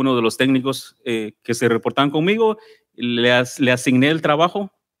 contacté a uno de los técnicos que se reportaban conmigo, le asigné el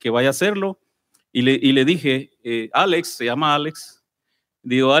trabajo que vaya a hacerlo y le dije, Alex, se llama Alex,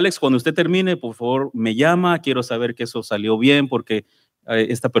 digo, Alex, cuando usted termine, por favor, me llama, quiero saber que eso salió bien porque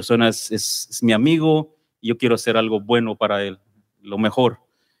esta persona es mi amigo y yo quiero hacer algo bueno para él, lo mejor.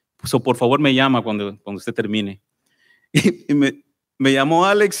 Por favor, me llama cuando usted termine. Y me llamó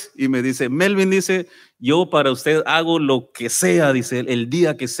Alex y me dice, Melvin, dice, yo para usted hago lo que sea, dice, el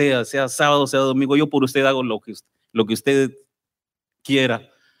día que sea sábado, sea domingo, yo por usted hago lo que usted quiera,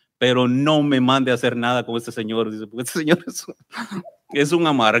 pero no me mande a hacer nada con este señor, dice, porque este señor es un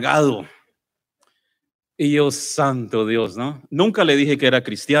amargado. Y yo, santo Dios, ¿no? Nunca le dije que era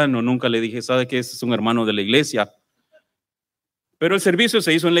cristiano, nunca le dije, ¿sabe qué? Este es un hermano de la iglesia. Pero el servicio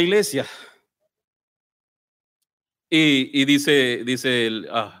se hizo en la iglesia. Y dice él,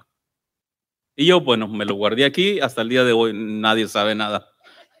 y yo, bueno, me lo guardé aquí, hasta el día de hoy nadie sabe nada.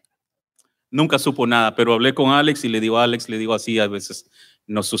 Nunca supo nada, pero hablé con Alex y le digo a Alex, le digo así, a veces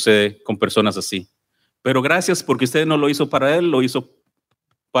nos sucede con personas así. Pero gracias porque usted no lo hizo para él, lo hizo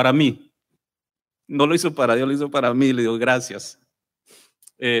para mí. No lo hizo para Dios, lo hizo para mí, le digo gracias.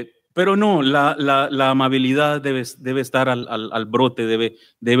 Pero no, la amabilidad debe estar al brote,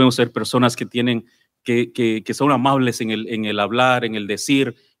 debemos ser personas que tienen, que son amables en el hablar, en el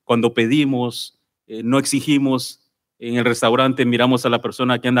decir, cuando pedimos, no exigimos. En el restaurante miramos a la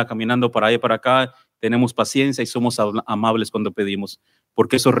persona que anda caminando para allá y para acá, tenemos paciencia y somos amables cuando pedimos,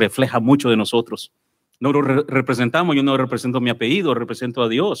 porque eso refleja mucho de nosotros. No lo representamos, yo no represento mi apellido, represento a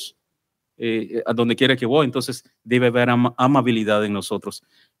Dios. A donde quiera que voy, entonces debe haber amabilidad en nosotros.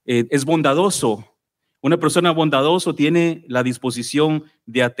 Es bondadoso. Una persona bondadoso tiene la disposición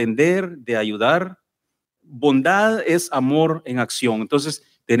de atender, de ayudar. Bondad es amor en acción. Entonces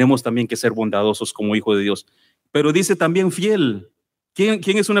tenemos también que ser bondadosos como hijo de Dios. Pero dice también fiel.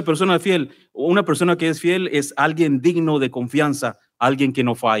 ¿Quién es una persona fiel? Una persona que es fiel es alguien digno de confianza, alguien que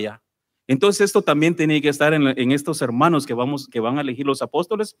no falla. Entonces esto también tiene que estar en estos hermanos que van a elegir los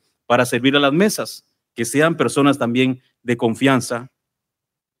apóstoles para servir a las mesas, que sean personas también de confianza.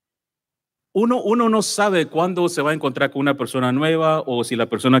 Uno no sabe cuándo se va a encontrar con una persona nueva o si la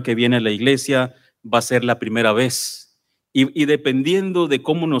persona que viene a la iglesia va a ser la primera vez. Y dependiendo de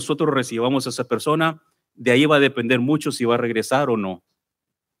cómo nosotros recibamos a esa persona, de ahí va a depender mucho si va a regresar o no.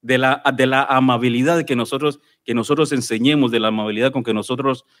 De la amabilidad que nosotros enseñemos, de la amabilidad con que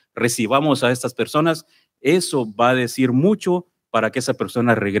nosotros recibamos a estas personas, eso va a decir mucho para que esa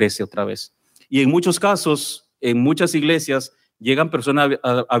persona regrese otra vez. Y en muchos casos, en muchas iglesias, llegan personas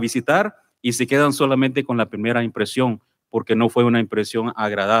a visitar y se quedan solamente con la primera impresión, porque no fue una impresión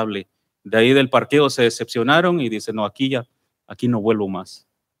agradable. De ahí del parqueo se decepcionaron y dicen, no, aquí no vuelvo más.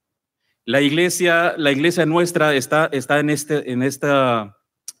 La iglesia nuestra está en esta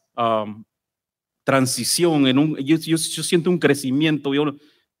transición, yo siento un crecimiento,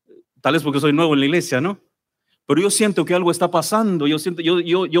 tal vez porque soy nuevo en la iglesia, ¿no? Pero yo siento que algo está pasando,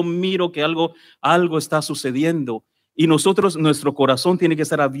 yo miro que algo está sucediendo y nuestro corazón tiene que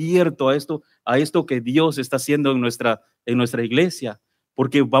estar abierto a esto que Dios está haciendo en nuestra iglesia,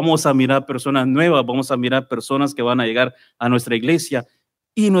 porque vamos a mirar personas nuevas, vamos a mirar personas que van a llegar a nuestra iglesia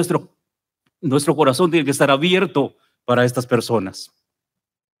y nuestro corazón tiene que estar abierto para estas personas.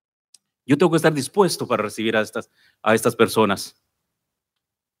 Yo tengo que estar dispuesto para recibir a estas personas.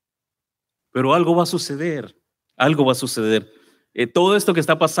 Pero algo va a suceder, algo va a suceder. Todo esto que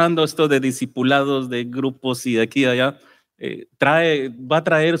está pasando, esto de discipulados, de grupos y de aquí y de allá, va a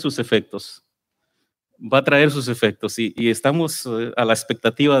traer sus efectos. Va a traer sus efectos y estamos a la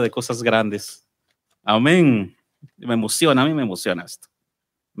expectativa de cosas grandes. Amén. Me emociona, a mí me emociona esto.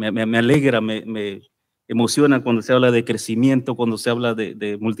 Me alegra, me emociona cuando se habla de crecimiento, cuando se habla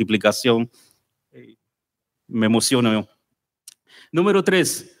de multiplicación. Me emociona. Número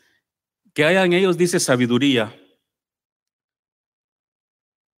 3, que haya en ellos, dice, sabiduría.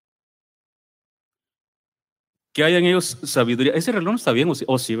 Que haya en ellos sabiduría. Ese reloj no está bien,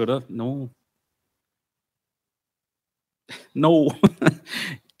 ¿o sí, verdad? No.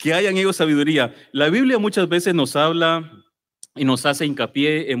 Que haya en ellos sabiduría. La Biblia muchas veces nos habla y nos hace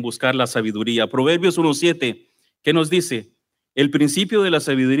hincapié en buscar la sabiduría. Proverbios 1:7, ¿qué nos dice? El principio de la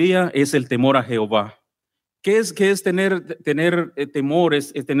sabiduría es el temor a Jehová. ¿Qué es tener temor?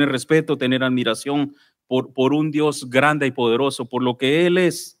 Es tener respeto, tener admiración por un Dios grande y poderoso, por lo que Él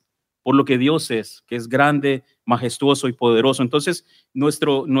es, por lo que Dios es, que es grande, majestuoso y poderoso. Entonces,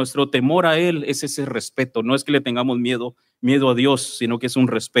 nuestro temor a Él es ese respeto. No es que le tengamos miedo a Dios, sino que es un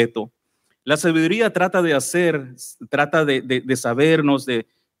respeto. La sabiduría trata de sabernos,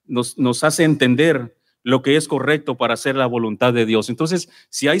 nos hace entender lo que es correcto para hacer la voluntad de Dios. Entonces,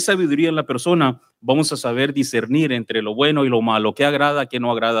 si hay sabiduría en la persona, vamos a saber discernir entre lo bueno y lo malo, qué agrada, qué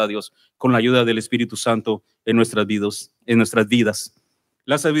no agrada a Dios, con la ayuda del Espíritu Santo en nuestras vidas.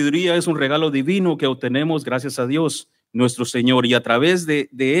 La sabiduría es un regalo divino que obtenemos gracias a Dios, nuestro Señor, y a través de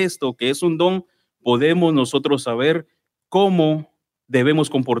esto, que es un don, podemos nosotros saber cómo debemos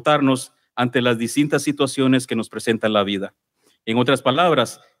comportarnos ante las distintas situaciones que nos presentan la vida. En otras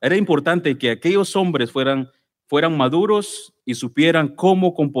palabras, era importante que aquellos hombres fueran maduros y supieran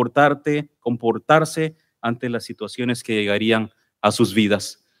cómo comportarse ante las situaciones que llegarían a sus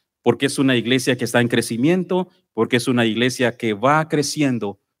vidas, porque es una iglesia que está en crecimiento, porque es una iglesia que va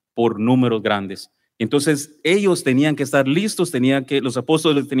creciendo por números grandes. Entonces ellos tenían que estar listos, los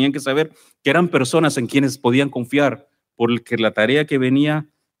apóstoles tenían que saber que eran personas en quienes podían confiar, porque la tarea que venía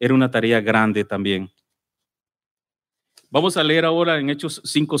era una tarea grande también. Vamos a leer ahora en Hechos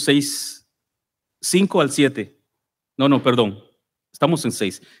 5, 6, 5 al 7. No, perdón. Estamos en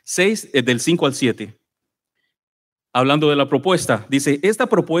 6. 6 del 5 al 7. Hablando de la propuesta, dice, esta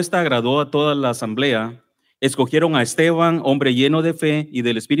propuesta agradó a toda la asamblea. Escogieron a Esteban, hombre lleno de fe y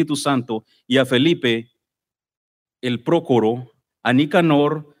del Espíritu Santo, y a Felipe, el prócoro, a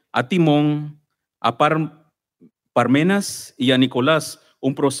Nicanor, a Timón, a Parmenas y a Nicolás,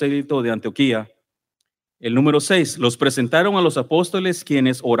 un prosélito de Antioquía. El número 6, los presentaron a los apóstoles,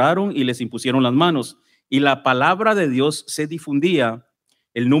 quienes oraron y les impusieron las manos, y la palabra de Dios se difundía.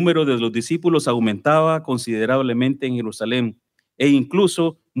 El número de los discípulos aumentaba considerablemente en Jerusalén, e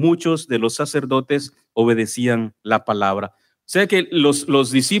incluso muchos de los sacerdotes obedecían la palabra. O sea que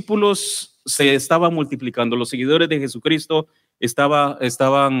los discípulos se estaban multiplicando, los seguidores de Jesucristo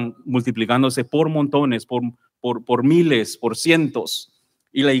estaban multiplicándose por montones, por miles, por cientos,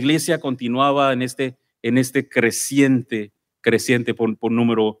 y la iglesia continuaba en este creciente por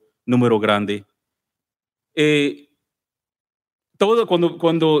número grande.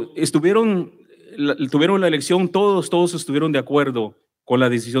 Cuando tuvieron la elección, todos estuvieron de acuerdo con la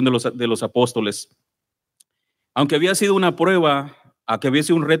decisión de los apóstoles. Aunque había sido una prueba, aunque había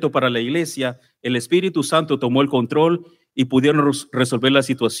sido un reto para la iglesia, el Espíritu Santo tomó el control y pudieron resolver la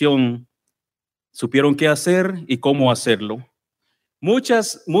situación. Supieron qué hacer y cómo hacerlo.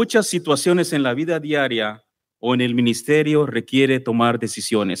 Muchas situaciones en la vida diaria o en el ministerio requiere tomar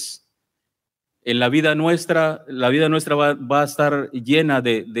decisiones. En la vida nuestra va a estar llena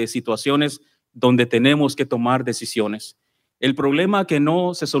de situaciones donde tenemos que tomar decisiones. El problema que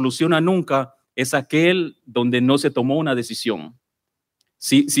no se soluciona nunca es aquel donde no se tomó una decisión.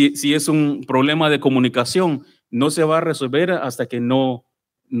 Si es un problema de comunicación, no se va a resolver hasta que no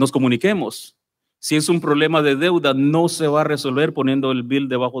nos comuniquemos. Si es un problema de deuda, no se va a resolver poniendo el bill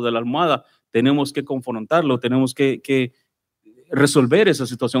debajo de la almohada. Tenemos que confrontarlo, tenemos que resolver esa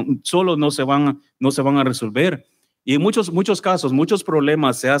situación. Solo no se van a resolver. Y en muchos casos, muchos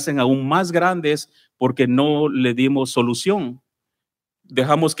problemas se hacen aún más grandes porque no le dimos solución.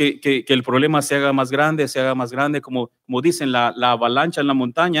 Dejamos que el problema se haga más grande, como dicen, la avalancha en la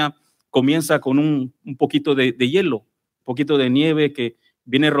montaña comienza con un poquito de hielo, un poquito de nieve que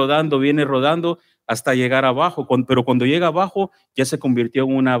viene rodando hasta llegar abajo, pero cuando llega abajo ya se convirtió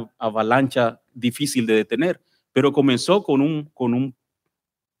en una avalancha difícil de detener, pero comenzó con un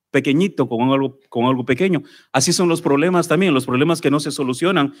pequeñito, con algo pequeño. Así son los problemas también. Los problemas que no se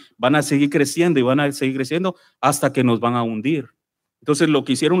solucionan van a seguir creciendo y van a seguir creciendo hasta que nos van a hundir. Entonces lo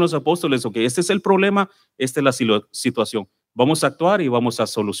que hicieron los apóstoles, ok, este es el problema, esta es la situación. Vamos a actuar y vamos a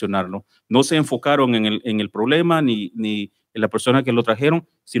solucionarlo. No se enfocaron en el problema ni en la persona que lo trajeron,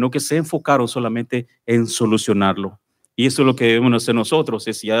 sino que se enfocaron solamente en solucionarlo. Y eso es lo que debemos hacer nosotros.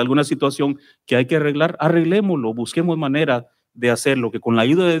 Si hay alguna situación que hay que arreglar, arreglémoslo, busquemos manera de hacerlo, que con la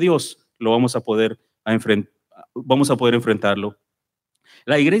ayuda de Dios lo vamos a poder enfrentarlo.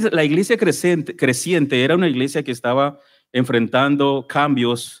 La iglesia creciente era una iglesia que estaba enfrentando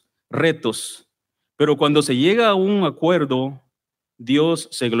cambios, retos, pero cuando se llega a un acuerdo, Dios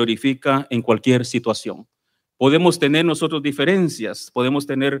se glorifica en cualquier situación. Podemos tener nosotros diferencias, podemos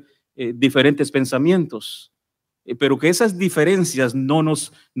tener diferentes pensamientos, pero que esas diferencias no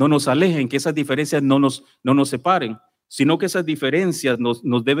nos alejen, que esas diferencias no nos separen, sino que esas diferencias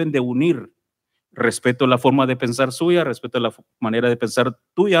nos deben de unir. Respeto la forma de pensar suya, respeto la manera de pensar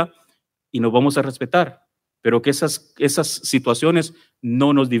tuya y nos vamos a respetar, pero que esas situaciones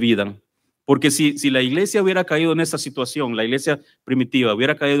no nos dividan. Porque si la iglesia hubiera caído en esta situación, la iglesia primitiva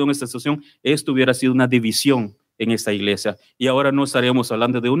hubiera caído en esta situación, esto hubiera sido una división en esta iglesia. Y ahora no estaríamos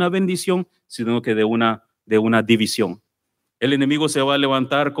hablando de una bendición, sino que de una división. El enemigo se va a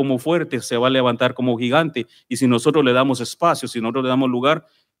levantar como fuerte, se va a levantar como gigante. Y si nosotros le damos espacio, si nosotros le damos lugar,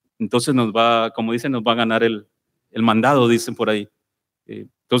 entonces como dicen, nos va a ganar el mandado, dicen por ahí.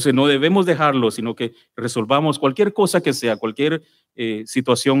 Entonces no debemos dejarlo, sino que resolvamos cualquier cosa que sea, cualquier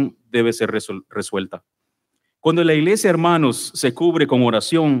situación debe ser resuelta. Cuando la iglesia, hermanos, se cubre con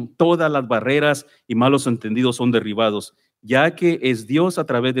oración, todas las barreras y malos entendidos son derribados, ya que es Dios a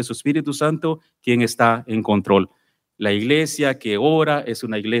través de su Espíritu Santo quien está en control. La iglesia que ora es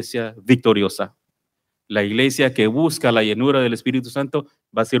una iglesia victoriosa. La iglesia que busca la llenura del Espíritu Santo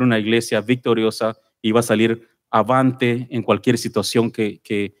va a ser una iglesia victoriosa y va a salir avante en cualquier situación que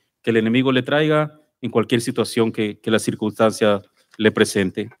el enemigo le traiga, en cualquier situación que la circunstancia le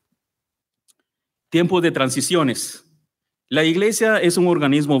presente. Tiempo de transiciones. La iglesia es un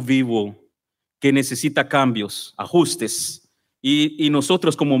organismo vivo que necesita cambios, ajustes. Y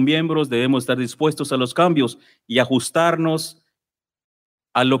nosotros como miembros debemos estar dispuestos a los cambios y ajustarnos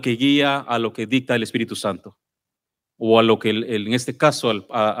a lo que guía, a lo que dicta el Espíritu Santo, o a lo que en este caso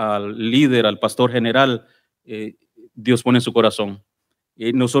al líder, al pastor general, Dios pone en su corazón.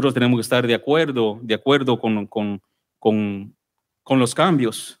 Nosotros tenemos que estar de acuerdo con los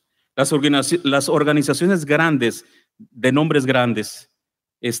cambios. Las organizaciones grandes, de nombres grandes,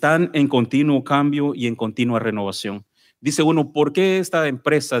 están en continuo cambio y en continua renovación. Dice uno, ¿por qué esta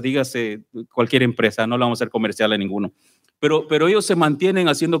empresa, dígase cualquier empresa, no la vamos a hacer comercial a ninguno, pero ellos se mantienen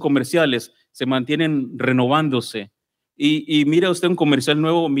haciendo comerciales, se mantienen renovándose? Y mira usted un comercial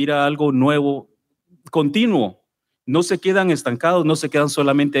nuevo, mira algo nuevo, continuo. No se quedan estancados, no se quedan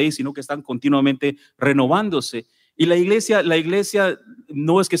solamente ahí, sino que están continuamente renovándose. Y la iglesia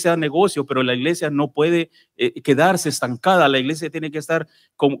no es que sea negocio, pero la iglesia no puede quedarse estancada. La iglesia tiene que estar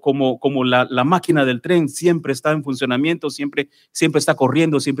como la máquina del tren, siempre está en funcionamiento, siempre está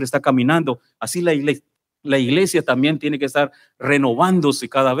corriendo, siempre está caminando. Así la iglesia también tiene que estar renovándose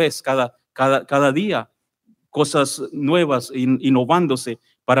cada vez, cada día, cosas nuevas, innovándose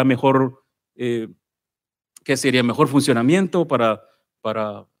para mejor, ¿qué sería? Mejor funcionamiento, para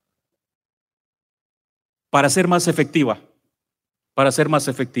ser más efectiva, para ser más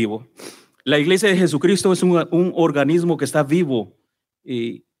efectivo. La iglesia de Jesucristo es un organismo que está vivo,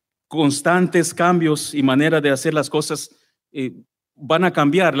 y constantes cambios y maneras de hacer las cosas van a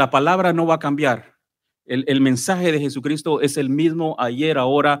cambiar. La palabra no va a cambiar. El mensaje de Jesucristo es el mismo ayer,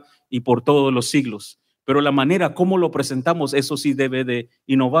 ahora y por todos los siglos. Pero la manera como lo presentamos, eso sí debe de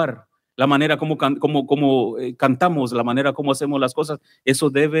innovar. La manera como cantamos, la manera como hacemos las cosas, eso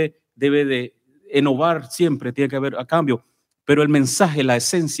debe de innovar siempre, tiene que haber a cambio. Pero el mensaje, la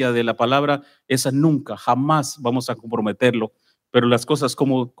esencia de la palabra, esa nunca, jamás vamos a comprometerlo. Pero las cosas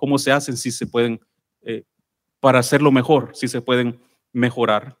cómo se hacen, sí se pueden, para hacerlo mejor, sí se pueden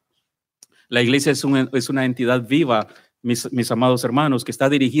mejorar. La iglesia es una entidad viva, mis amados hermanos, que está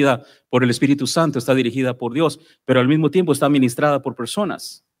dirigida por el Espíritu Santo, está dirigida por Dios, pero al mismo tiempo está administrada por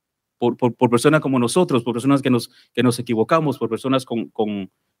personas, por personas como nosotros, por personas que nos equivocamos, por personas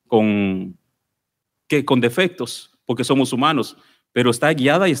con defectos, porque somos humanos, pero está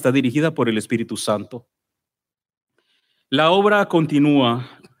guiada y está dirigida por el Espíritu Santo. La obra continúa,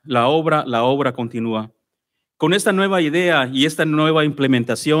 la obra continúa. Con esta nueva idea y esta nueva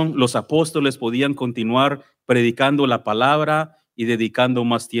implementación, los apóstoles podían continuar predicando la palabra y dedicando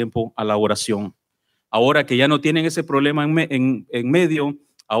más tiempo a la oración. Ahora que ya no tienen ese problema en medio,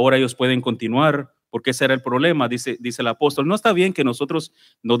 ahora ellos pueden continuar, porque ese era el problema, dice el apóstol. No está bien que nosotros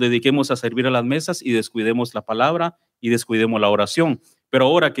nos dediquemos a servir a las mesas y descuidemos la palabra y descuidemos la oración. Pero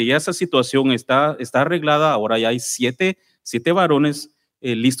ahora que ya esa situación está arreglada, ahora ya hay siete varones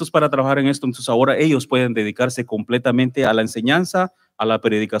listos para trabajar en esto, entonces ahora ellos pueden dedicarse completamente a la enseñanza, a la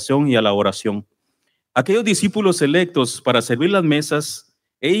predicación y a la oración. Aquellos discípulos electos para servir las mesas,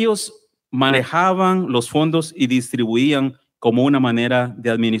 ellos manejaban los fondos y distribuían como una manera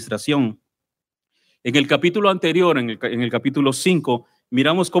de administración. En el capítulo anterior, en el capítulo 5,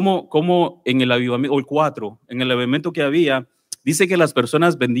 miramos cómo en el avivamiento, o el 4, en el avivamiento que había, dice que las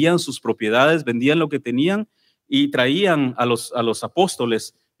personas vendían sus propiedades, vendían lo que tenían y traían a los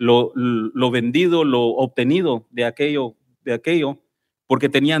apóstoles lo vendido, lo obtenido de aquello, porque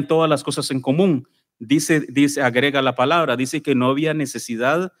tenían todas las cosas en común. Dice, agrega la palabra, dice que no había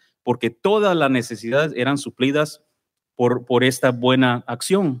necesidad, porque todas las necesidades eran suplidas por esta buena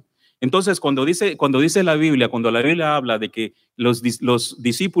acción. Entonces, cuando dice la Biblia, cuando la Biblia habla de que los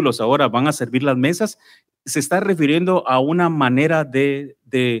discípulos ahora van a servir las mesas, se está refiriendo a una manera de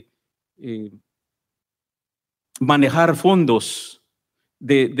manejar fondos,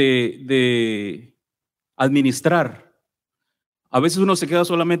 de administrar. A veces uno se queda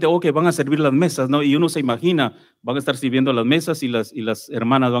solamente, que van a servir las mesas, ¿no? Y uno se imagina, van a estar sirviendo las mesas y las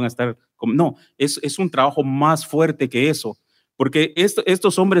hermanas van a estar... No, es un trabajo más fuerte que eso, porque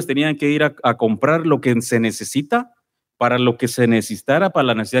estos hombres tenían que ir a comprar lo que se necesita para lo que se necesitara, para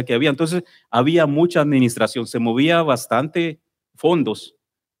la necesidad que había. Entonces, había mucha administración, se movía bastante fondos.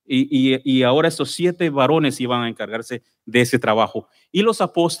 Y ahora estos 7 varones iban a encargarse de ese trabajo. Y los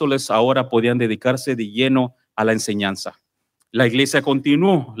apóstoles ahora podían dedicarse de lleno a la enseñanza. La iglesia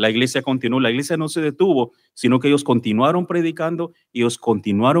continuó, la iglesia no se detuvo, sino que ellos continuaron predicando, ellos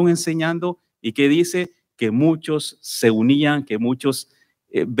continuaron enseñando. ¿Y qué dice? Que muchos se unían, que muchos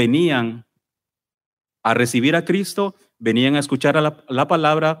venían a recibir a Cristo, venían a escuchar a la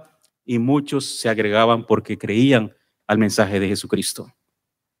palabra, y muchos se agregaban porque creían al mensaje de Jesucristo.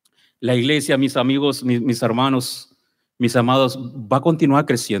 La iglesia, mis amigos, mis hermanos, mis amados, va a continuar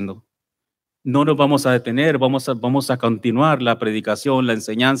creciendo. No nos vamos a detener, vamos a continuar la predicación, la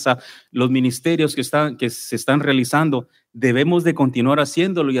enseñanza, los ministerios que se están realizando. Debemos de continuar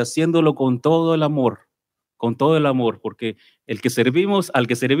haciéndolo y haciéndolo con todo el amor, porque al que servimos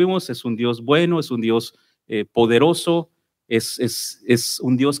es un Dios bueno, es un Dios poderoso, es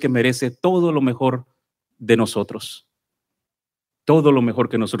un Dios que merece todo lo mejor de nosotros. Todo lo mejor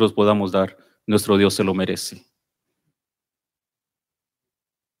que nosotros podamos dar, nuestro Dios se lo merece.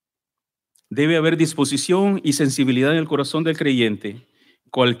 Debe haber disposición y sensibilidad en el corazón del creyente.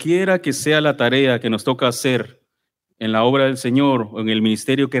 Cualquiera que sea la tarea que nos toca hacer en la obra del Señor o en el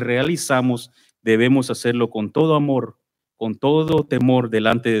ministerio que realizamos, debemos hacerlo con todo amor, con todo temor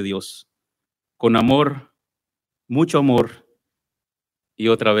delante de Dios. Con amor, mucho amor y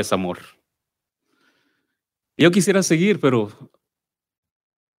otra vez amor. Yo quisiera seguir, pero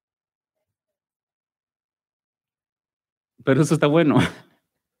eso está bueno.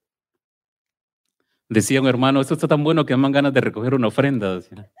 Decía un hermano, esto está tan bueno que me dan ganas de recoger una ofrenda.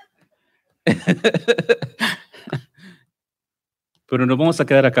 Pero nos vamos a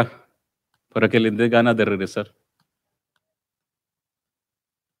quedar acá para que les dé ganas de regresar.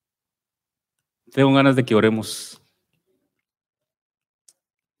 Tengo ganas de que oremos.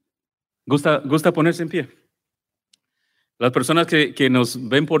 ¿Gusta ponerse en pie? Las personas que nos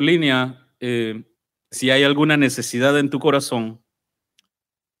ven por línea, si hay alguna necesidad en tu corazón,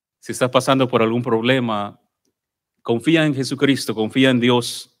 si estás pasando por algún problema, confía en Jesucristo, confía en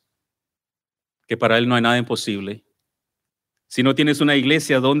Dios, que para Él no hay nada imposible. Si no tienes una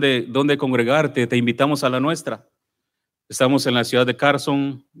iglesia donde congregarte, te invitamos a la nuestra. Estamos en la ciudad de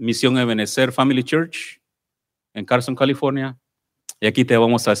Carson, Misión Ebenezer Family Church, en Carson, California. Y aquí te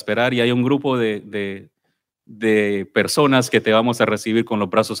vamos a esperar y hay un grupo de personas que te vamos a recibir con los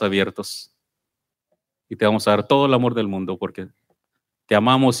brazos abiertos. Y te vamos a dar todo el amor del mundo porque te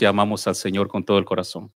amamos y amamos al Señor con todo el corazón.